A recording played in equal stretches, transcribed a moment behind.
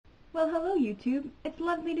Well, hello YouTube. It's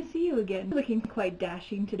lovely to see you again. Looking quite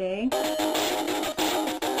dashing today.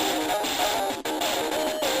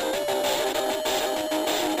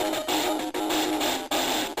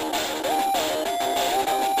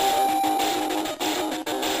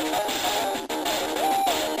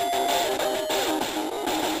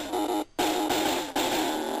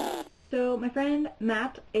 So my friend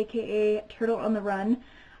Matt, aka Turtle on the Run,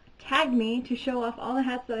 tagged me to show off all the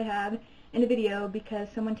hats that I had in a video because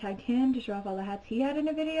someone tagged him to show off all the hats he had in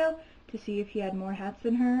a video to see if he had more hats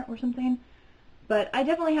than her or something. But I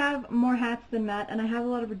definitely have more hats than Matt, and I have a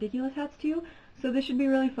lot of ridiculous hats too, so this should be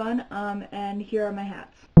really fun, and here are my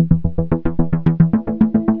hats.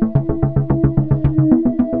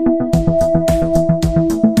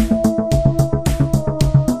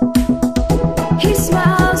 He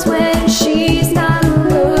smiles when she's not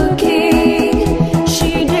looking.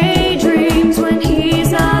 She daydreams when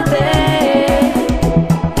he's not there.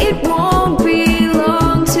 It won't be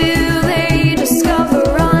long till they discover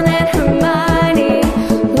Ron and Hermione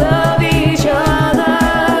love each other.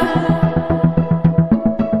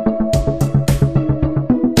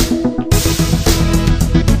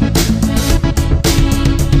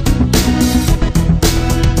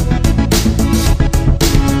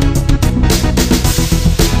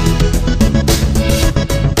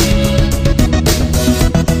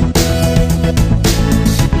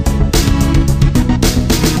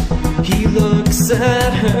 He looks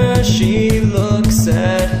at her, she looks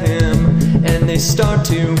at him, and they start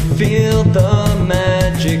to feel the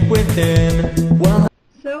magic within. Well,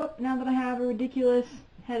 So now that I have a ridiculous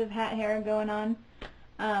head of hat hair going on,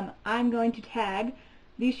 I'm going to tag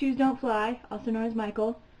These Shoes Don't Fly, also known as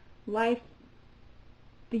Michael, Life,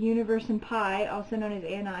 the Universe, and Pi, also known as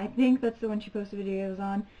Anna. I think that's the one she posted videos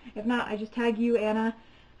on. If not, I just tag you, Anna,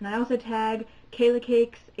 and I also tag Kayla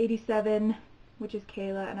Cakes 87, which is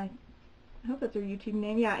Kayla, and I hope that's her YouTube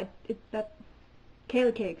name. Yeah, that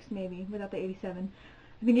Kayla Cakes, maybe, without the 87.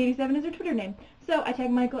 I think 87 is her Twitter name. So I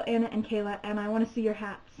tag Michael, Anna, and Kayla, and I want to see your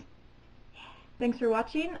hats. Thanks for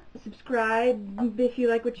watching. Subscribe if you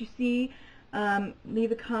like what you see.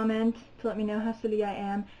 Leave a comment to let me know how silly I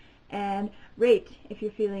am. And rate if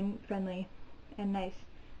you're feeling friendly and nice.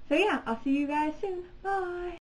 So yeah, I'll see you guys soon. Bye!